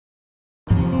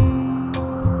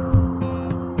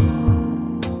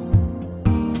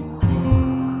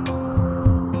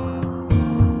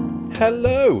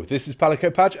Hello, this is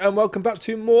Palico Patch and welcome back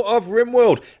to more of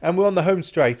Rimworld, and we're on the home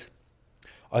straight.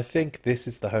 I think this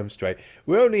is the home straight.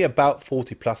 We're only about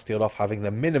 40 plasteel off having the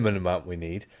minimum amount we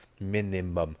need.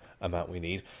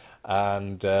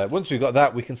 And once we've got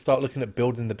that, we can start looking at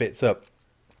building the bits up.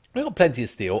 We've got plenty of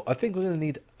steel. I think we're going to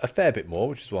need a fair bit more,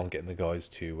 which is why I'm getting the guys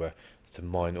to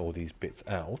mine all these bits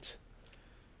out.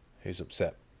 Who's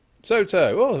upset?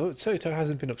 Soto! Oh, Soto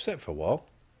hasn't been upset for a while.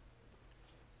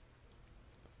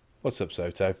 What's up,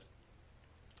 Soto?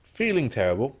 Feeling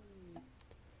terrible.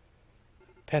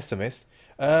 Pessimist.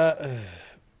 We've got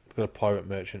a pirate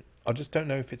merchant. I just don't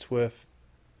know if it's worth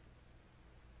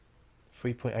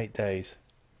 3.8 days.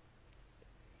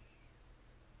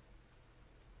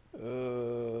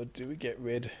 Do we get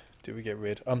rid? Do we get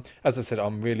rid? As I said,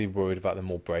 I'm really worried about them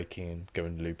all breaking and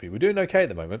going loopy. We're doing okay at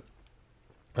the moment.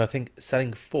 I think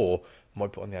selling 4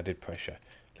 might put on the added pressure.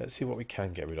 Let's see what we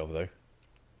can get rid of, though.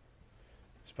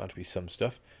 It's bound to be some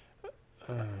stuff.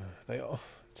 They are.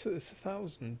 It's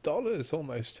 $1,000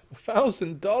 almost.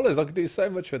 $1,000. I could do so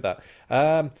much with that.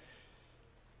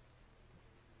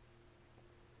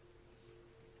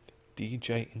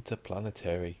 DJ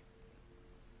Interplanetary.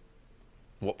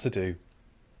 What to do?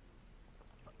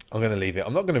 I'm going to leave it.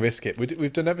 I'm not going to risk it.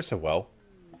 We've done ever so well.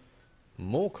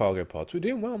 More cargo pods. We're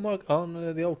doing well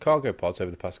on the old cargo pods over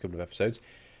the past couple of episodes.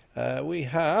 We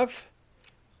have...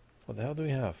 What the hell do we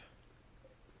have?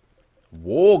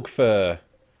 Warg fur.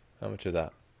 How much of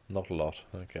that? Not a lot.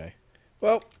 Okay.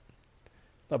 Well,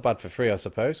 not bad for free, I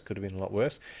suppose. Could have been a lot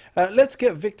worse. Let's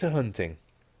get Victor hunting.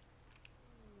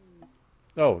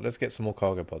 Oh, let's get some more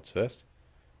cargo pods first.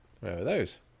 Where are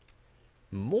those?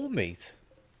 More meat.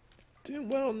 Doing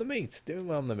well on the meat. Doing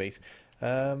well on the meat.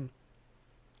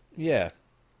 Yeah.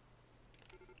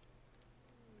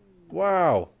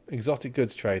 Wow. Exotic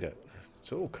goods trader.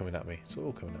 It's all coming at me. It's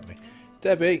all coming at me.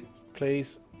 Debbie,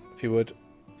 please. If you would.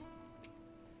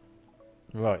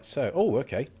 Right, so... Oh,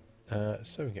 okay.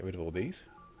 So we can get rid of all these.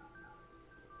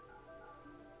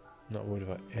 Not worried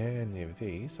about any of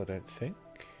these, I don't think.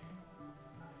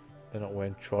 They're not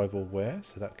wearing tribal wear,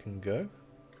 so that can go.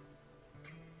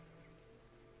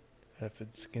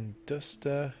 Elephant skin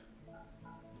duster.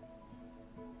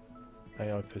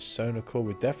 AI persona core,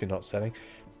 we're definitely not selling.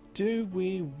 Do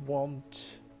we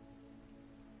want...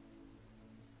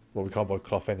 Well, we can't buy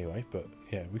cloth anyway, but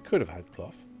yeah, we could have had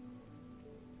cloth.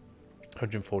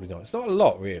 149. It's not a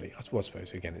lot, really. I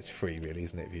suppose, again, it's free, really,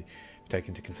 isn't it? If you take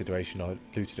into consideration I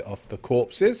looted it off the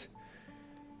corpses.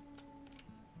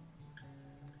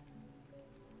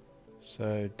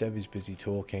 So, Debbie's busy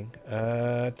talking.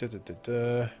 How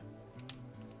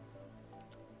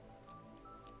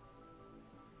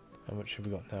much have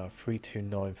we got now?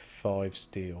 3295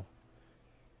 steel.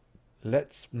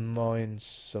 Let's mine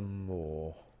some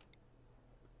more.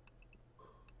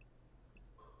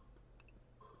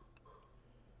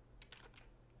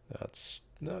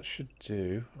 That should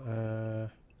do.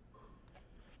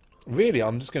 Really,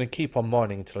 I'm just going to keep on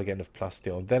mining until I get enough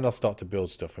plasteel. Then I'll start to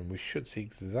build stuff, and we should see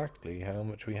exactly how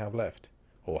much we have left,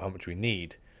 or how much we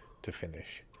need to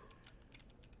finish.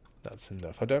 That's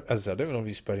enough. As I said, I don't want to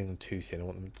be spreading them too thin. I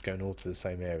want them going all to the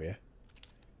same area.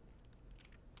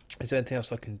 Is there anything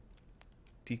else I can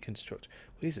deconstruct?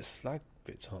 Well, these are slag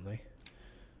bits, aren't they?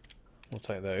 We'll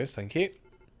take those. Thank you.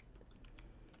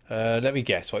 Let me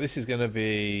guess. What this is going to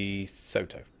be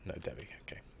Soto. No, Debbie.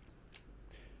 Okay.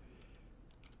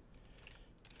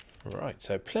 Right,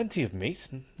 so plenty of meat.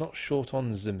 Not short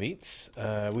on the meats.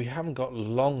 We haven't got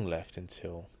long left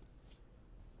until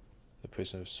the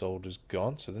prisoner of sold is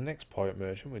gone. So the next pirate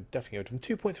merchant, we're definitely going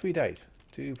to 2.3 days.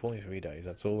 2.3 days.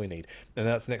 That's all we need. And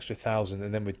that's an extra 1,000.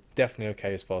 And then we're definitely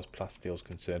okay as far as plasteel is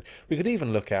concerned. We could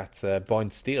even look at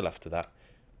buying steel after that.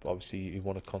 But obviously you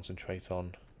want to concentrate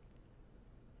on...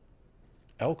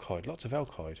 elk hide, lots of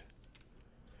elk hide.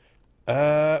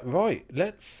 Right,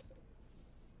 let's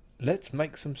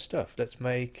make some stuff. Let's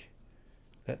make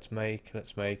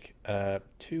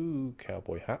 2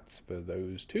 cowboy hats for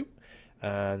those 2,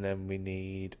 and then we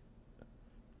need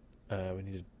a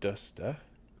duster.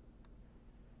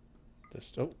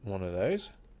 Oh, one of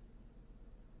those.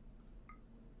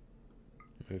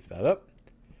 Move that up.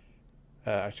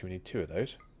 Actually, we need 2 of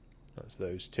those. That's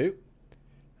those 2.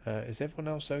 Is everyone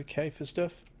else okay for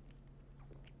stuff?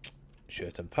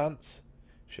 Shirt and pants,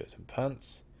 shirt and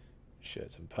pants,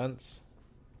 shirt and pants,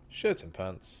 shirt and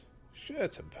pants,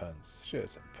 shirt and pants,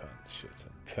 shirt and pants, shirt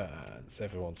and pants.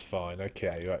 Everyone's fine.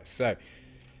 Okay, right. So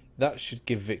that should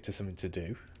give Victor something to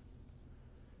do.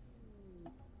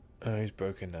 Oh, he's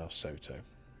broken now, Soto.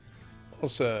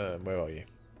 Awesome. Where are you?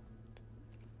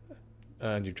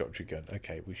 And you've dropped your gun.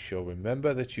 Okay, we shall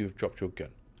remember that you've dropped your gun.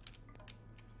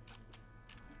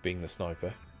 being the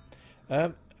sniper.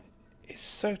 Is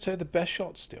Soto the best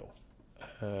shot still?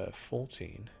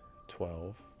 14,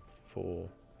 12, 4,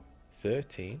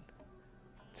 13,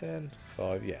 10,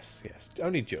 5. Yes, yes.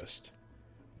 Only just.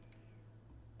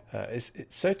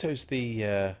 Soto's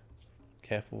the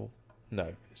careful...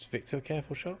 No, is Victor a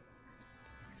careful shot?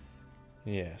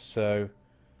 Yeah, so...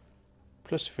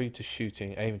 +3 to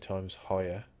shooting, aim time's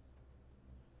higher.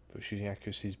 But shooting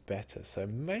accuracy is better. So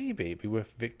maybe it'd be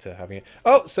worth Victor having it.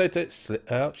 Oh, Soto...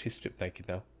 Oh, she's stripped naked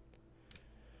now.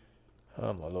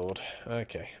 Oh, my lord.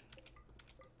 Okay.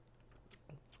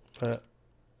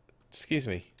 Excuse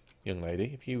me, young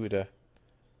lady. If you would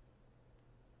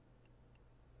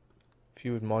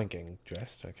mind getting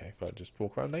dressed. Okay, if I just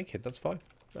walk around naked, that's fine.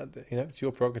 You know, it's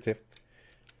your prerogative.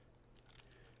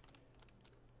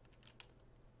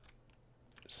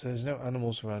 So there's no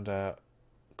animals around our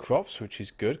crops, which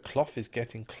is good. Cloth is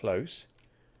getting close.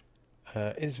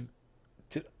 Is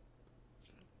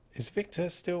Victor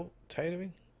still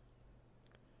tailoring?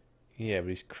 Yeah, but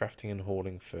he's crafting and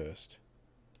hauling first.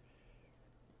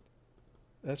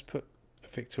 Let's put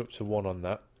Victor up to 1 on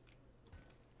that.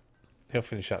 He'll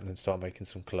finish that and then start making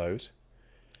some clothes.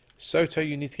 Soto,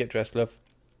 you need to get dressed, love.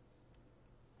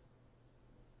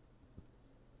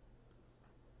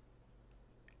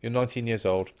 You're 19 years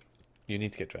old. You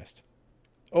need to get dressed.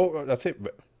 Oh, that's it.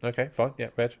 Okay, fine. Yeah,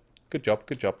 red. Good job,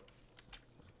 good job.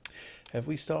 Have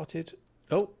we started?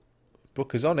 Oh,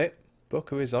 Booker's on it.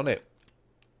 Booker is on it.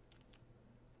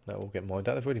 That will get mined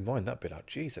out. They've already mined that bit out.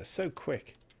 Jesus, so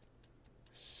quick.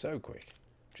 So quick.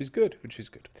 Which is good, which is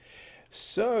good.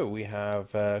 So, we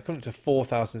have come up to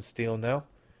 4,000 steel now.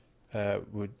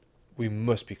 We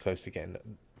must be close to getting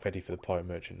ready for the pirate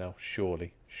merchant now.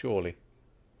 Surely, surely.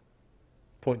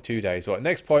 0.2 days. Right,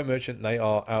 next pirate merchant, they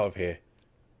are out of here.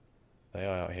 They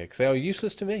are out of here. Because they are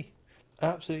useless to me.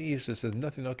 Absolutely useless. There's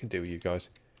nothing I can do with you guys.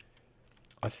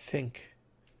 I think...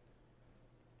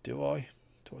 Do I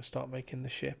start making the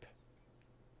ship?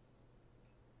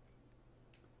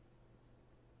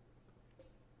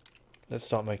 Let's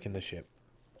start making the ship.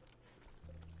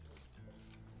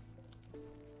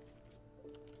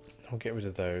 I'll get rid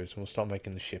of those and we'll start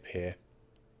making the ship here.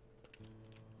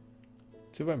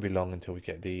 So it won't be long until we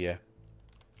get the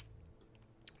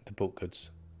bulk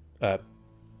goods.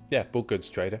 Yeah, bulk goods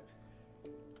trader.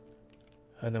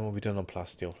 And then we'll be done on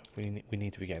plasteel. We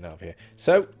need to be getting out of here.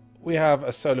 So we have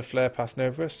a solar flare passing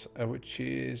over us, which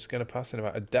is going to pass in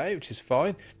about a day, which is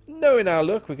fine. Knowing our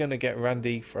luck, we're going to get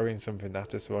Randy throwing something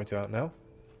at us right about now.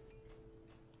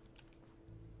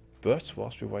 But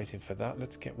whilst we're waiting for that,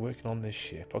 let's get working on this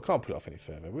ship. I can't put it off any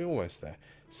further. We're almost there.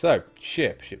 So,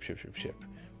 ship.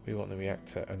 We want the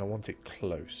reactor, and I want it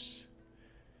close.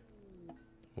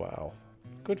 Wow.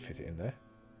 Could fit it in there.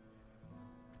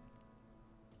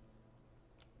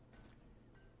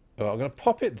 Well, I'm going to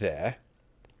pop it there,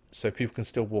 so people can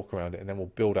still walk around it, and then we'll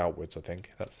build outwards, I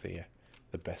think. That's the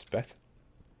best bet.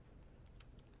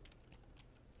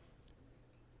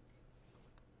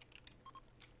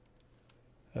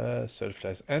 Solar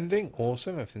flare's ending.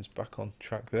 Awesome. Everything's back on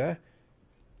track there.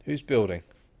 Who's building?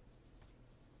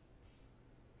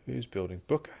 Who's building?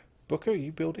 Booker? Booker, are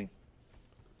you building?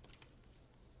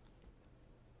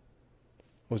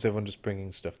 Or is everyone just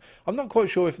bringing stuff? I'm not quite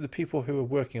sure if the people who are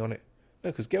working on it...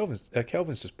 No, because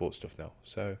Kelvin's just bought stuff now.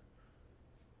 So...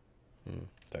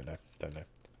 don't know.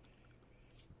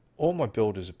 All my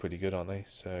builders are pretty good, aren't they?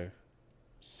 So...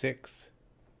 6,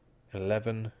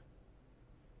 11,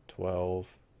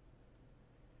 12...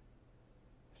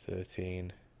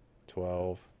 13,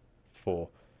 12, 4.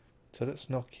 So let's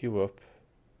knock you up,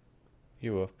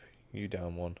 you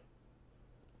down 1.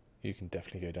 You can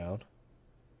definitely go down.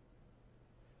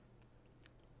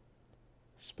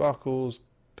 Sparkles,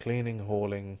 cleaning,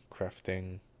 hauling,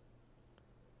 crafting,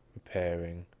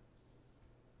 repairing.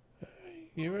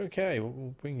 You're okay,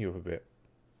 we'll bring you up a bit.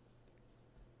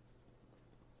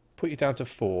 Put you down to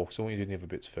 4, so I want you to do the other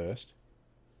bits first.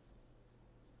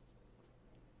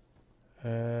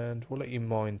 And we'll let you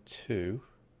mine 2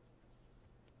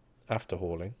 after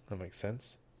hauling. That makes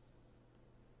sense.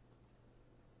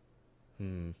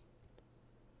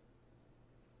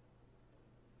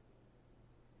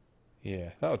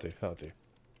 Yeah, that'll do.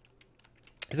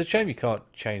 It's a shame you can't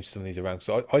change some of these around.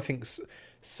 So I think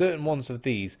certain ones of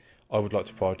these I would like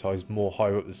to prioritise more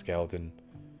higher up the scale than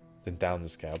down the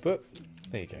scale. But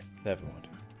there you go. Never mind.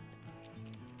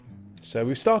 So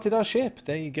we've started our ship.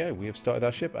 There you go. We have started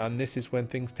our ship. And this is when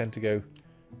things tend to go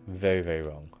very, very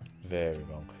wrong. Very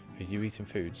wrong. Are you eating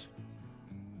foods?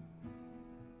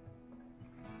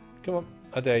 Come on.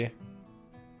 I dare you.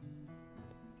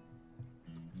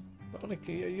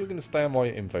 You're going to stay on my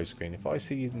info screen. If I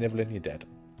see you nibbling, you're dead.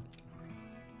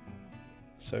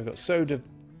 So we've got Soda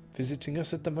visiting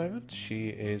us at the moment. She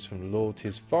is from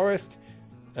Loyalty's Forest.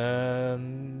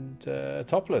 And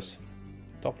topless.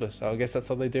 Topless. I guess that's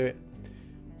how they do it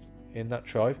in that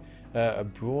tribe. A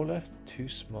brawler, too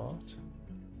smart.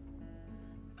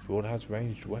 Brawler has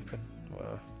ranged weapon.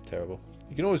 Well, terrible.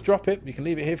 You can always drop it. You can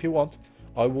leave it here if you want.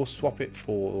 I will swap it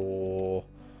for...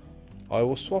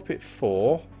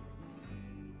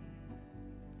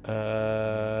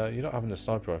 you're not having a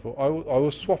sniper rifle. I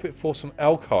will swap it for some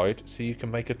elk hide so you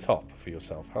can make a top for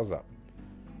yourself. How's that?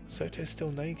 Soto's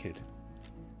still naked.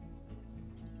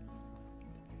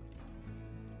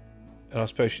 And I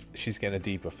suppose she's getting a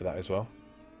debuff for that as well.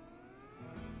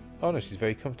 Oh no, she's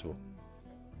very comfortable.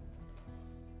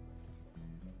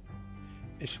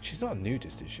 She's not a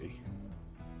nudist, is she?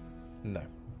 No.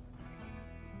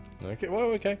 Okay, well,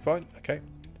 okay, fine, okay.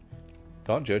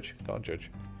 Can't judge, can't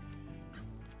judge.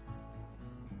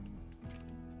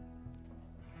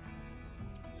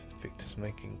 So Victor's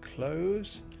making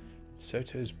clothes.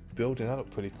 Soto's building that up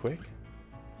pretty quick.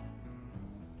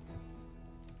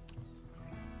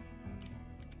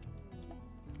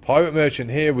 Pirate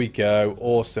merchant, here we go.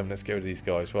 Awesome, let's get rid of these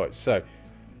guys. Right, so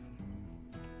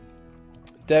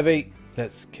Debbie,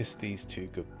 let's kiss these two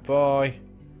goodbye.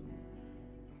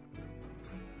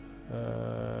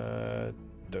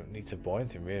 Don't need to buy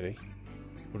anything really.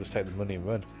 We'll just take the money and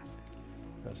run.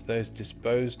 That's those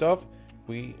disposed of.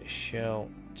 We shall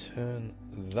turn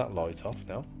that light off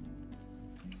now.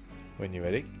 When you're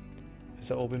ready. Has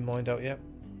that all been mined out yet?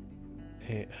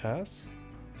 It has.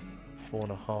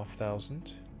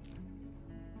 4,500.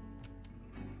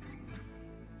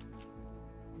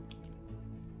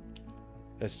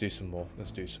 Let's do some more.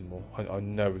 Let's do some more. I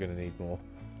know we're going to need more.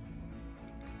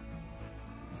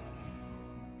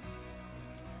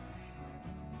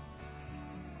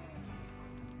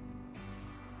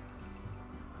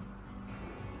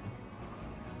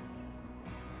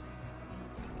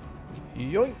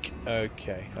 Yoink!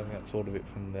 Okay, I think that's all of it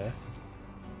from there.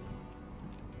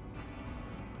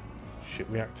 Ship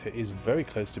reactor is very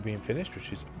close to being finished,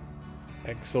 which is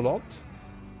excellent.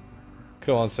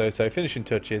 Come on, Soto, finishing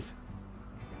touches.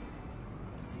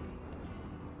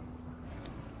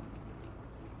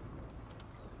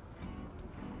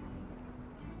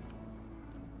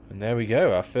 And there we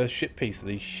go, our first ship piece,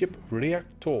 the ship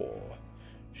reactor.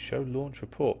 Show launch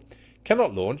report.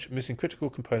 Cannot launch, missing critical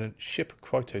component, ship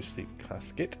cryosleep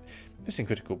casket. Missing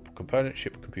critical component,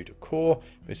 ship computer core.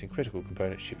 Missing critical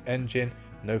component, ship engine.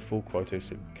 No full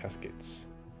cryosleep caskets.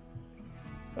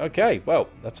 Okay, well,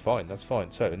 that's fine, that's fine.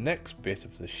 So the next bit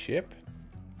of the ship.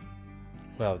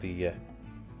 Well, the...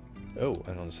 oh,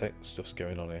 hang on a sec, stuff's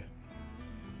going on here.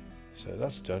 So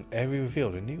that's done. Area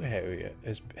revealed. A new area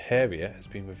has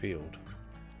been revealed.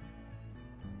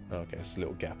 Okay, it's a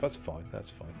little gap. That's fine,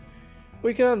 that's fine.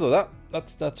 We can handle that.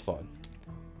 That's fine.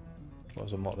 Might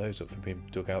as well mark those up for being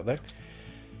dug out there.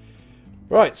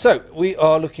 Right, so we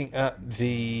are looking at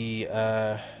the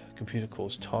computer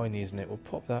core's tiny, isn't it? We'll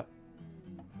pop that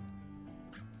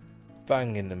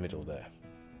bang in the middle there.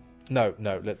 No,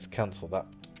 let's cancel that.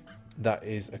 That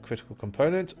is a critical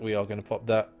component. We are going to pop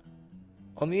that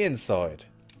on the inside.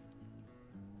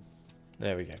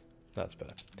 There we go. That's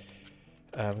better.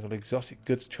 We've got exotic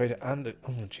goods trader and...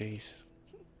 oh, jeez.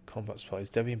 Combat supplies.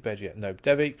 Debbie in bed yet? No.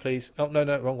 Debbie, please. Oh, no,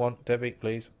 wrong one. Debbie,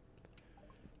 please.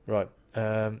 Right.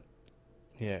 Yeah,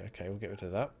 okay, we'll get rid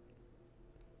of that.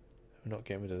 We're not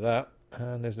getting rid of that.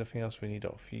 And there's nothing else we need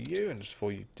off you. And just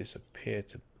before you disappear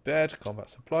to bed, combat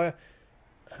supplier.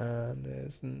 And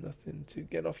there's nothing to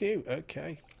get off you.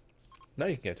 Okay. Now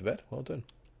you can get to bed. Well done.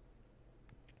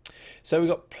 So we've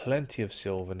got plenty of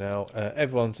silver now.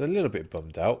 Everyone's a little bit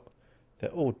bummed out. They're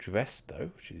all dressed though,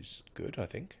 which is good, I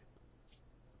think.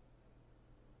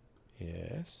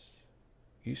 Yes.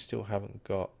 You still haven't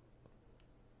got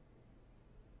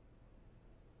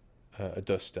a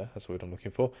duster. That's what I'm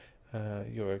looking for.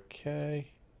 You're okay.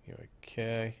 You're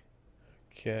okay.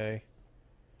 Okay.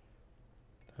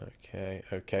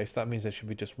 Okay. So that means there should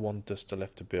be just one duster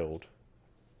left to build.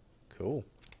 Cool.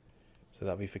 So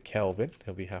that'll be for Kelvin.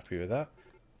 He'll be happy with that.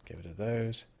 Get rid of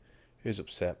those. Who's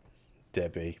upset?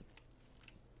 Debbie.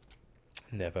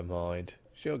 Never mind.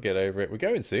 She'll get over it. We're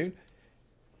going soon.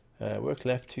 Work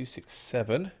left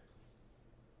 267.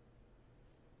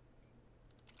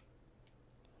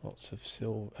 Lots of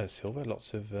silver.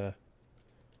 Lots of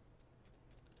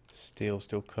steel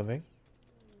still coming.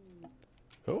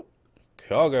 Oh,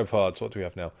 cargo pods. What do we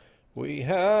have now? We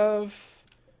have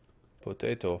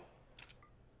potato.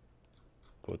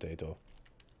 Potato.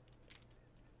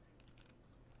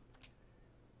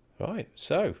 Right,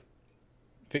 so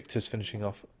Victor's finishing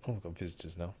off. Oh, we've got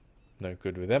visitors now. No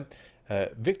good with them.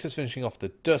 Victor's finishing off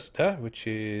the Duster, which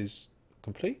is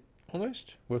complete,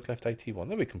 almost. Work left 81.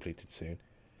 They'll be completed soon.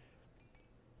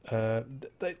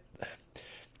 They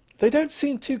don't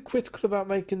seem too critical about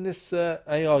making this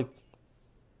AI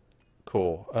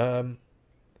core.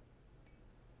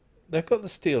 They've got the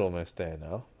steel almost there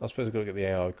now. I suppose I've got to get the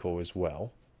AI core as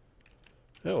well.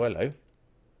 Oh, hello.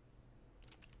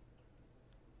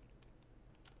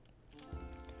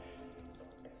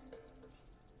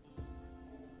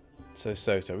 So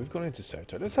Soto, we've gone into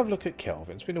Soto. Let's have a look at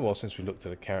Kelvin. It's been a while since we looked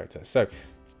at a character. So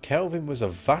Kelvin was a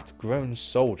vat-grown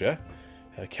soldier.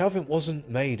 Kelvin wasn't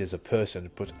made as a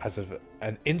person, but as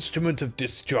an instrument of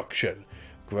destruction.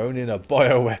 Grown in a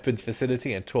bioweapons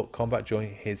facility and taught combat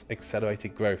during his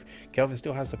accelerated growth. Kelvin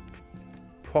still has a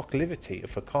proclivity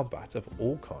for combat of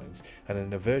all kinds and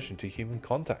an aversion to human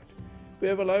contact.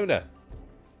 Bit of a loner.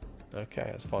 Okay,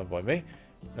 that's fine by me.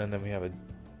 And then we have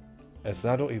as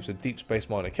an adult, he was a deep space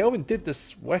miner. Kelvin did the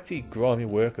sweaty, grimy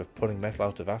work of pulling metal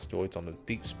out of asteroids on a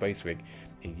deep space rig.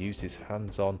 He used his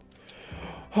hands-on...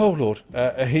 Oh, Lord.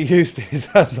 He used his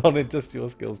hands-on industrial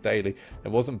skills daily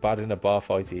and wasn't bad in a bar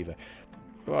fight either.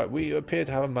 Right, we appear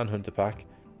to have a manhunter pack.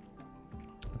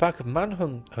 A pack of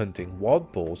manhunting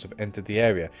wild boars have entered the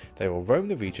area. They will roam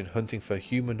the region hunting for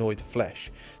humanoid flesh.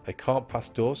 They can't pass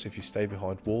doors, so if you stay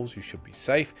behind walls, you should be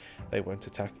safe. They won't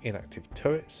attack inactive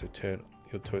turrets, so turn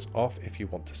your turrets off if you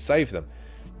want to save them.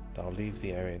 They'll leave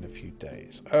the area in a few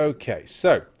days. Okay,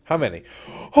 so how many?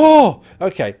 Oh,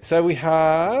 okay. So we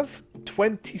have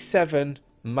 27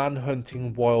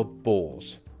 manhunting wild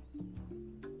boars.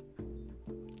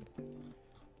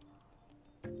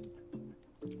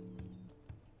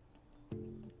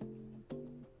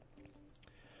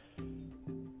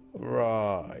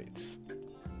 Right.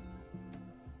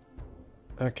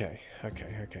 Okay.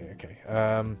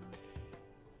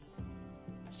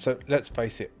 So let's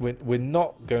face it, we're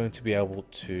not going to be able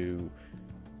to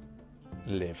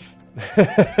live.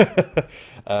 We're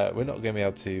not going to be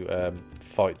able to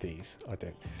fight these, I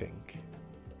don't think.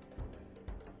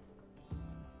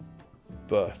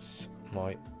 But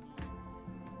my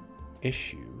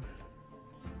issue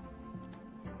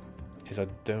is I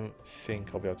don't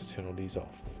think I'll be able to turn all these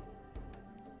off.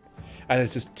 And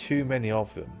there's just too many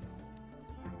of them.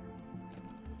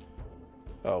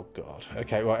 Oh god.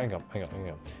 Okay, right, hang on.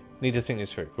 Need to think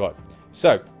this through. Right.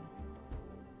 So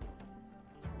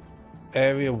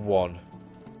area 1.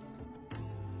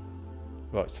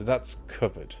 Right, so that's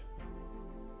covered.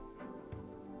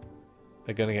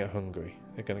 They're gonna get hungry.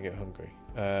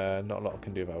 Not a lot I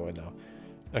can do about it right now.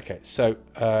 Okay, so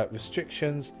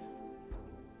restrictions.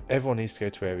 Everyone needs to go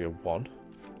to area 1.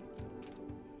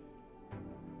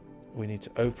 We need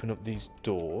to open up these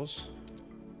doors.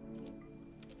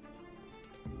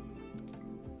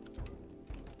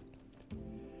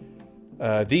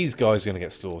 These guys are going to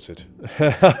get slaughtered.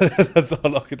 That's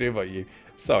all I can do about you.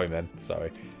 Sorry, man.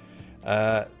 Sorry.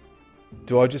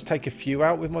 Do I just take a few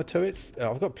out with my turrets?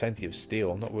 I've got plenty of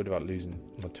steel. I'm not worried about losing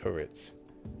my turrets.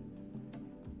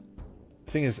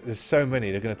 The thing is, there's so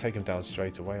many, they're going to take them down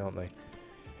straight away, aren't they?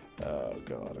 Oh,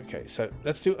 God. Okay, so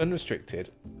let's do unrestricted.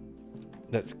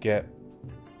 Let's get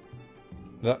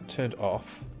that turned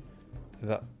off.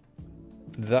 That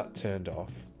turned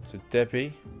off. So,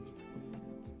 Debbie...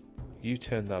 you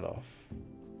turn that off.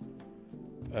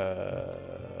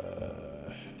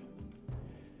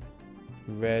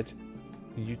 Red,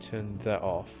 you turn that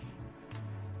off.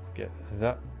 Get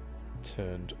that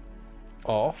turned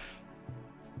off.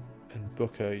 And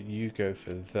Booker, you go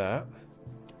for that.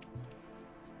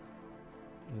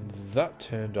 That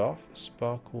turned off.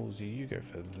 Sparkles, you go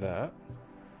for that.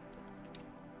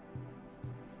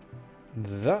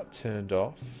 That turned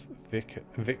off.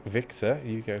 Victor,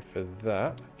 you go for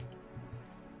that.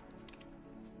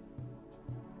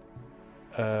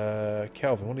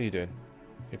 Kelvin, what are you doing?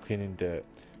 You're cleaning dirt.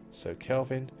 So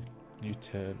Kelvin, you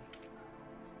turn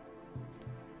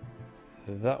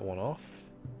that one off.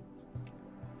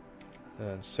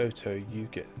 And Soto, you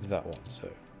get that one. So,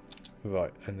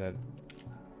 right, and then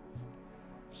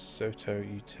Soto,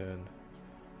 you turn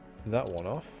that one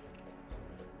off.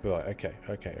 Right, okay.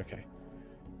 Right,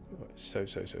 so.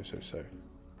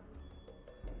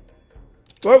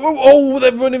 Oh,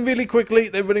 they're running really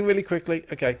quickly.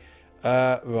 Okay.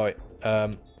 Right.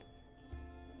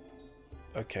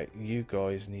 Okay, you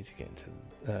guys need to get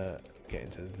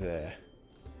into there.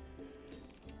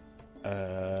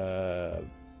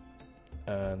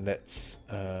 And let's.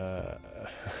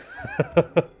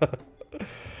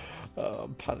 Oh,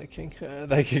 I'm panicking.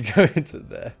 They could go into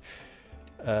there.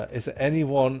 Is there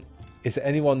anyone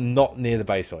not near the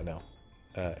base right now?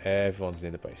 Everyone's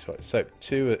near the base, right? So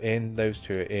 2 are in. Those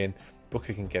 2 are in.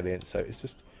 Booker can get in, so it's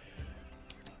just...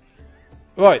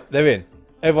 Right, they're in.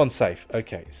 Everyone's safe.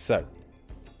 Okay, so...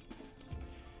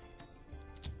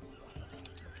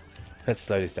 Let's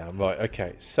slow this down. Right,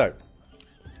 okay, so...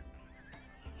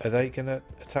 Are they going to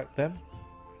attack them?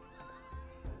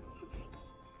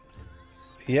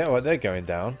 Yeah, right, they're going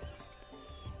down.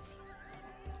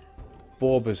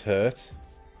 Boar's hurt.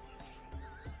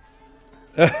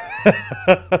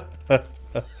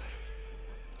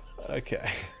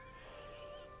 Okay.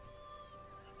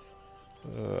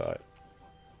 Right.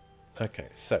 Okay,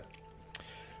 so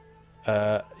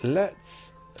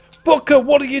let's... Booker,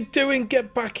 what are you doing?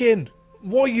 Get back in.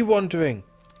 What are you wondering?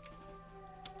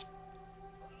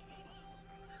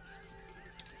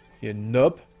 You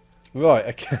nub. Right,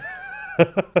 okay.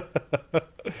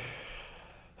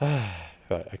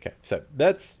 Right, okay. So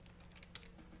let's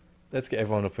get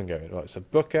everyone up and going. Right, so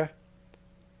Booker,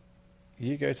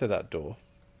 you go to that door.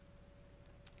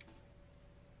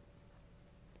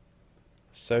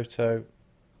 Soto,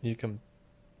 you can...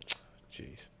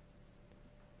 Jeez.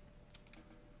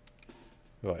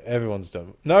 Right, everyone's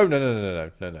done. No.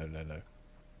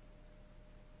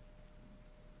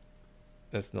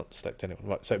 Let's not select anyone.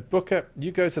 Right, so Booker,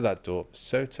 you go to that door.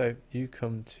 Soto, you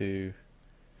come to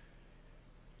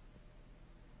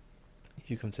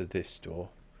this door.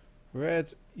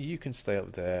 Red, you can stay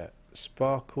up there.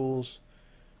 Sparkles,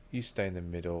 you stay in the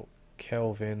middle.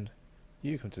 Kelvin,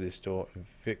 you come to this door. And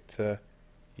Victor,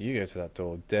 you go to that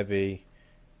door. Debbie,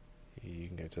 you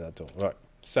can go to that door. Right,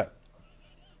 so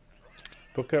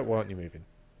Booker, why aren't you moving?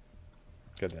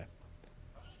 Go there.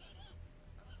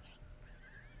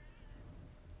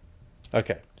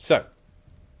 Okay, so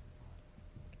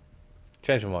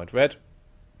change my mind. Red,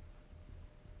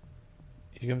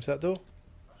 you come to that door?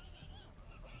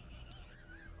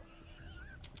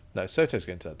 No, Soto's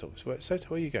going to that door. So, Soto,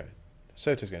 where are you going?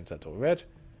 Soto's going to that door. Red,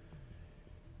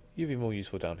 you'd be more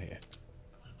useful down here.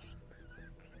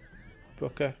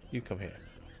 Booker, you come here.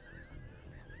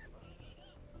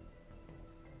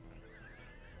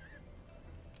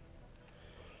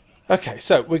 Okay,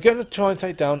 so we're going to try and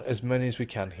take down as many as we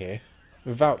can here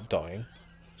without dying.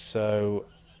 So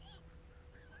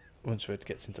once Red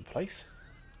gets into place,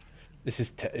 this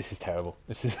is terrible.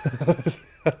 This is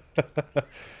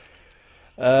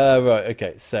right.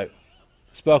 Okay, so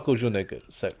Sparkles, you're no good.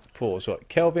 So pause. Right,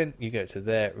 Kelvin, you go to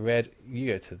there. Red, you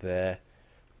go to there.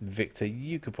 Victor,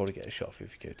 you could probably get a shot off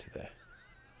if you go to there.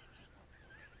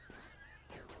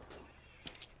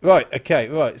 Right, okay,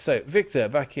 right, so Victor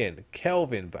back in,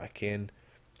 Kelvin back in,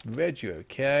 Red, you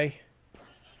okay?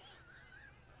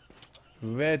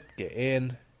 Red, get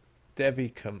in, Debbie,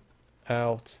 come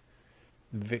out,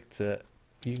 Victor,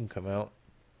 you can come out.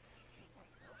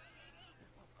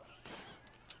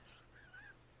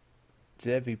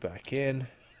 Debbie back in,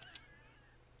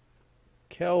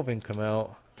 Kelvin, come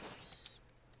out.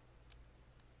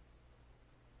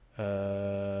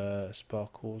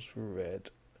 Sparkles for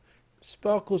Red.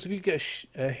 Sparkles, if you get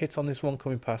a hit on this one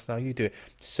coming past now, you do it.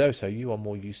 Soto, you are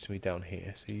more used to me down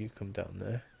here, so you come down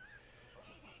there.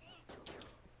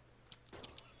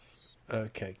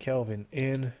 Okay, Kelvin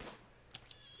in.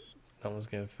 That one's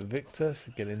going for Victor,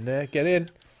 so get in there. Get in!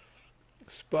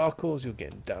 Sparkles, you're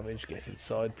getting damaged. Get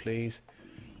inside, please.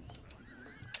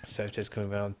 Soto's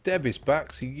coming around. Debbie's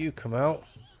back, so you come out.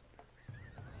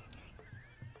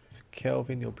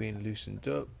 Kelvin, you're being loosened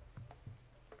up.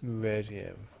 Red, yeah.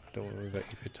 Don't worry about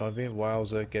you for the time being.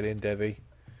 Wowzer, get in, Debbie.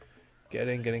 Get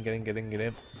in.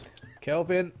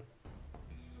 Kelvin.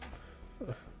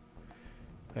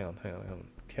 Hang on.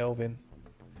 Kelvin.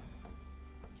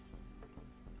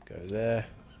 Go there.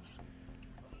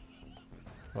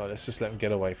 Right, let's just let him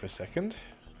get away for a second.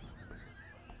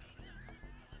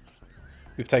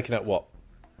 We've taken out what?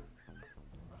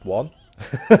 One?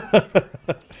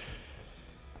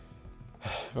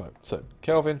 Right, so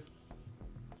Kelvin.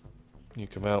 You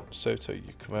come out. Soto, you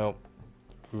come out.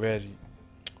 Red.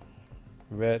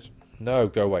 No,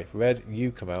 go away. Red,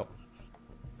 you come out.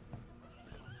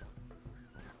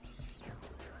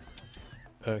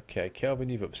 Okay, Kelvin,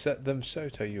 you've upset them.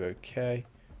 Soto, you okay?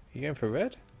 You going for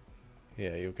Red?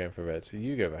 Yeah, you're going for Red. So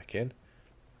you go back in.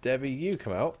 Debbie, you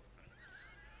come out.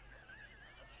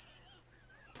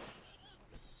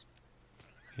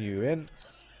 You in.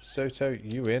 Soto,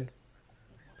 you in.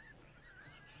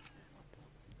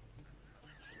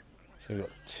 So we've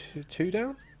got two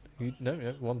down? No,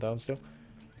 one down still.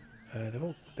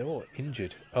 They're all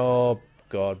injured. Oh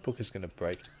god, Booker's gonna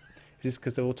break. Is this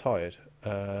because they're all tired?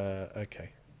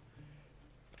 Okay.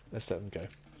 Let's let them go.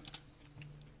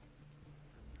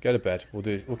 Go to bed.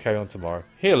 We'll carry on tomorrow.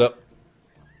 Heal up.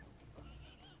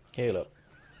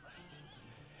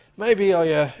 Maybe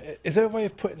I... is there a way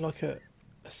of putting like a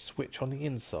switch on the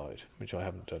inside? Which I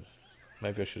haven't done.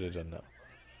 Maybe I should have done that.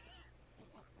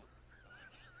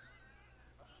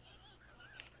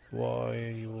 Why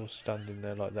are you all standing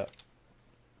there like that?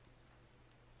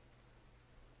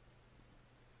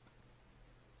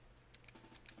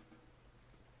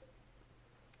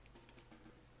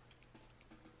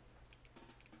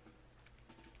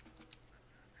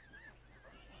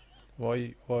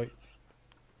 Why? Go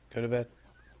to bed.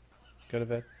 Go to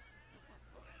bed.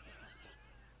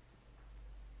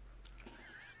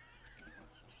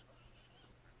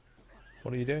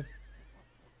 What are you doing?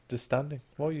 Just standing.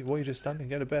 Why are you just standing?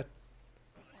 Go to bed.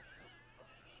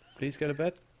 Please go to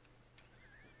bed.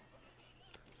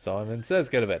 Simon says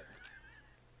go to bed.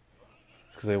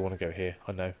 It's because they want to go here.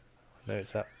 I know. I know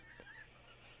it's that.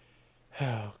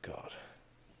 Oh, God.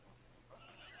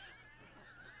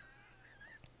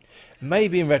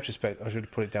 Maybe in retrospect I should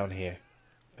have put it down here.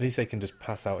 At least they can just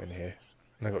pass out in here.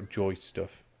 And I got joy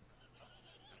stuff.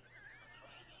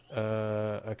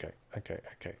 Okay.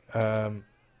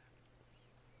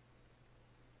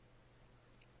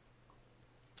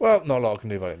 Well, not a lot I can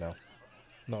do about it now.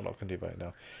 Not a lot I can do about it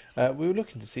now. We were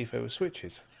looking to see if there were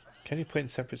switches. Can you put in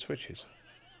separate switches?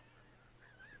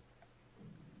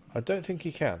 I don't think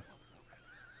you can.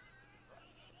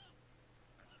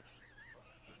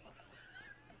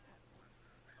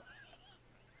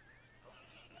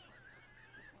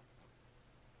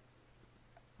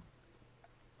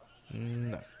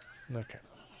 No. Okay.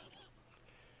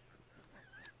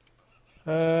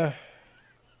 I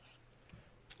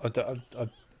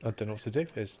don't know what to do.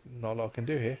 There's not a lot I can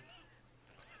do here.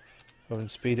 I can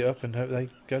speed it up and hope they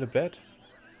go to bed.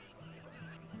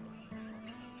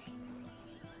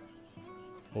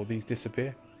 Or these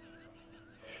disappear.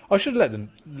 I should have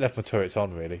left my turrets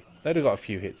on, really. They'd have got a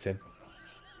few hits in.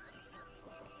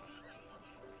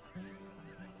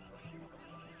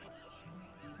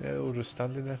 Yeah, they're all just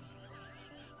standing there.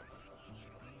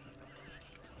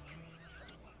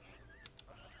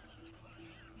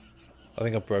 I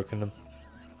think I've broken them.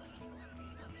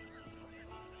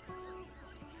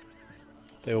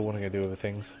 They all want to go do other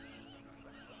things.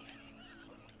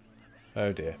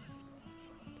 Oh dear.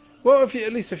 Well,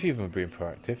 at least a few of them are being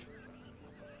proactive.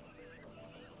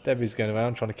 Debbie's going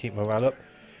around trying to keep morale up.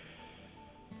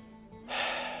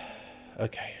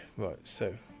 Okay, right,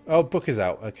 so... Oh, Booker's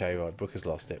out. Okay, right, Booker's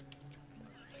lost it.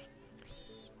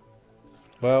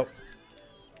 Well...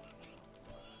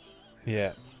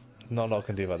 Yeah, not a lot I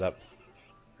can do about that.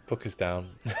 Booker's down.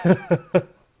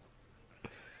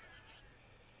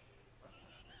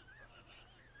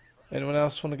 Anyone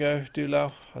else want to go do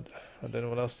Lao? I don't know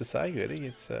what else to say, really.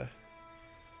 It's a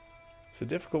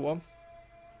difficult one.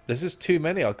 There's just too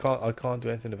many. I can't do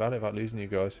anything about it without losing you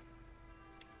guys.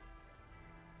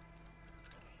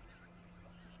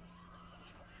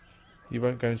 You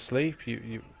won't go and sleep.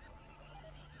 You.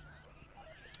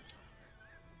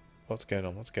 What's going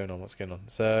on? What's going on? What's going on?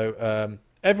 So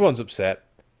everyone's upset.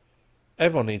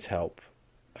 Everyone needs help.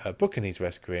 Booker needs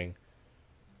rescuing.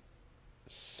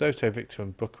 Soto, Victor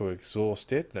and Booker are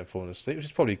exhausted. They've fallen asleep, which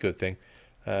is probably a good thing.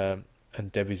 And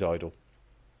Debbie's idle.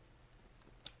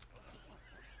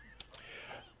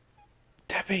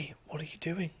 Debbie, what are you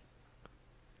doing?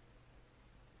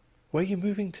 Where are you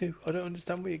moving to? I don't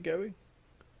understand where you're going.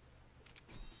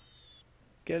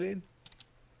 Get in.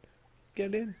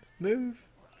 Get in. Move.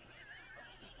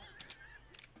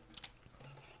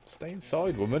 Stay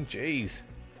inside, woman. Jeez.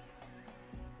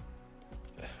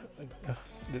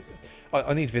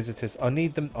 I need visitors. I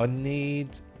need them. I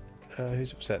need...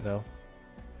 who's upset now?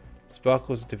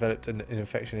 Sparkles developed an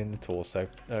infection in the torso.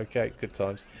 Okay, good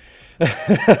times.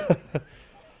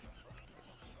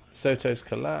 Soto's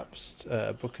collapsed.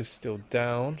 Booker's still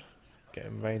down.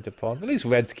 Getting rained upon. At least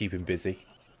Red's keeping busy.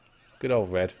 Good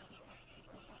old Red.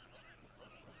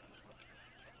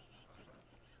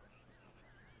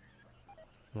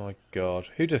 My God.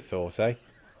 Who'd have thought, eh?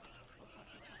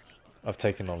 I've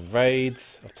taken on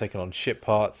raids, I've taken on ship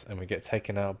parts, and we get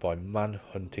taken out by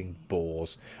manhunting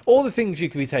boars. All the things you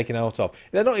could be taken out of.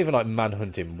 They're not even like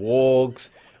manhunting wargs,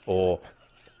 or,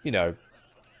 you know,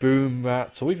 boom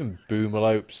rats, or even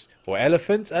boomalopes, or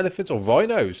elephants, or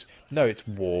rhinos. No, it's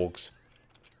wargs.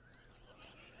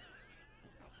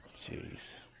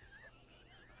 Jeez.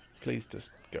 Please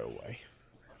just go away.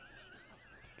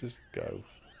 Just go.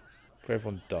 Before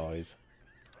everyone dies.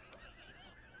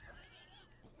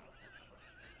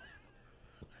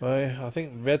 Well, I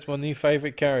think Red's my new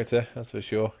favourite character, that's for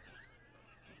sure.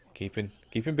 Keeping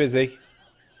busy.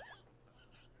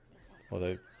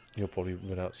 Although, you'll probably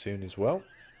run out soon as well.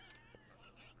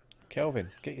 Kelvin,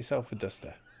 get yourself a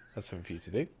duster. That's something for you to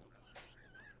do.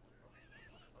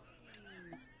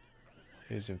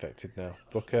 Who's infected now?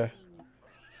 Booker.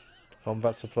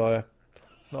 Combat supplier.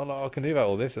 Not a lot I can do about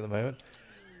all this at the moment.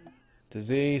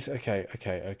 Disease. Okay.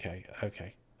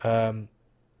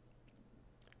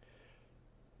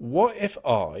 What if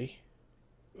I...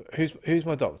 Who's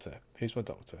my doctor? Who's my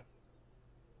doctor?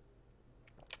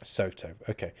 Soto.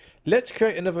 Okay. Let's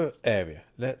create another area.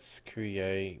 Let's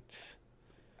create...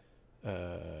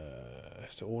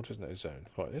 so orders no zone.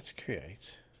 Right, let's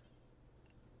create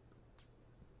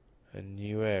a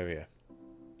new area.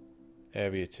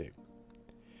 Area 2.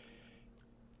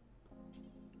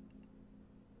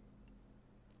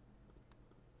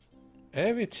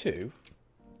 Area 2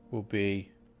 will be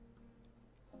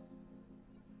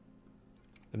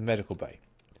the medical bay.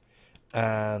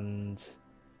 And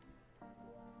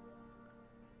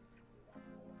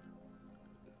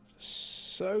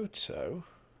Soto,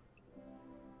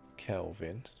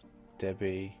 Kelvin,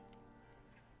 Debbie,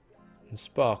 and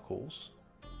Sparkles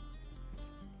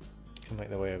can make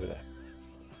their way over there.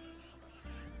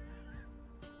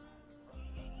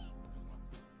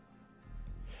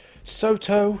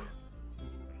 Soto,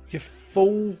 you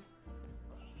fool!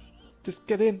 Just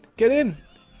get in, get in!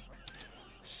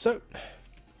 Just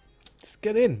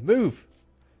get in, move!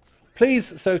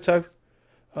 Please, Soto!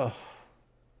 Oh.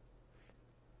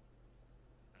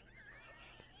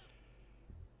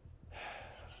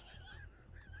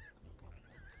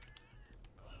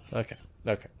 Okay.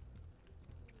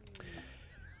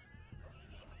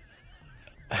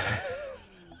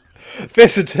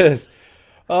 Visitors!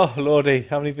 Oh, lordy,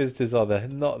 how many visitors are there?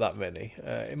 Not that many.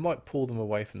 It might pull them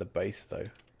away from the base, though.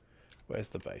 Where's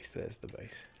the base? There's the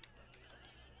base.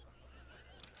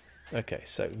 Okay,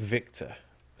 so Victor,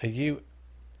 are you?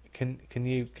 Can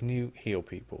you heal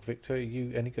people? Victor, are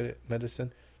you any good at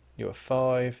medicine? You're a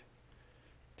 5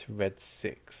 to red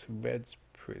 6. Red's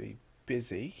pretty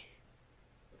busy.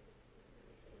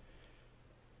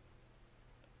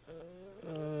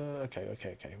 Okay.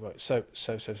 Right. So.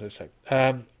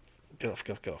 Get off.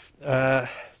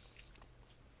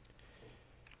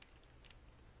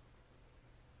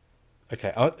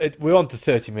 Okay, we're on to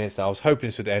 30 minutes now. I was hoping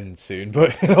this would end soon,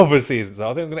 but it obviously isn't. So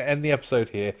I think I'm going to end the episode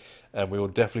here, and we will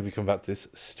definitely be coming back to this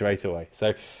straight away.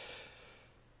 So,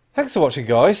 thanks for watching,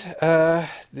 guys.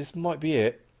 This might be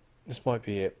it.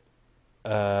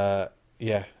 Yeah.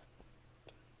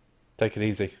 Take it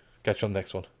easy. Catch you on the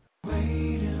next one.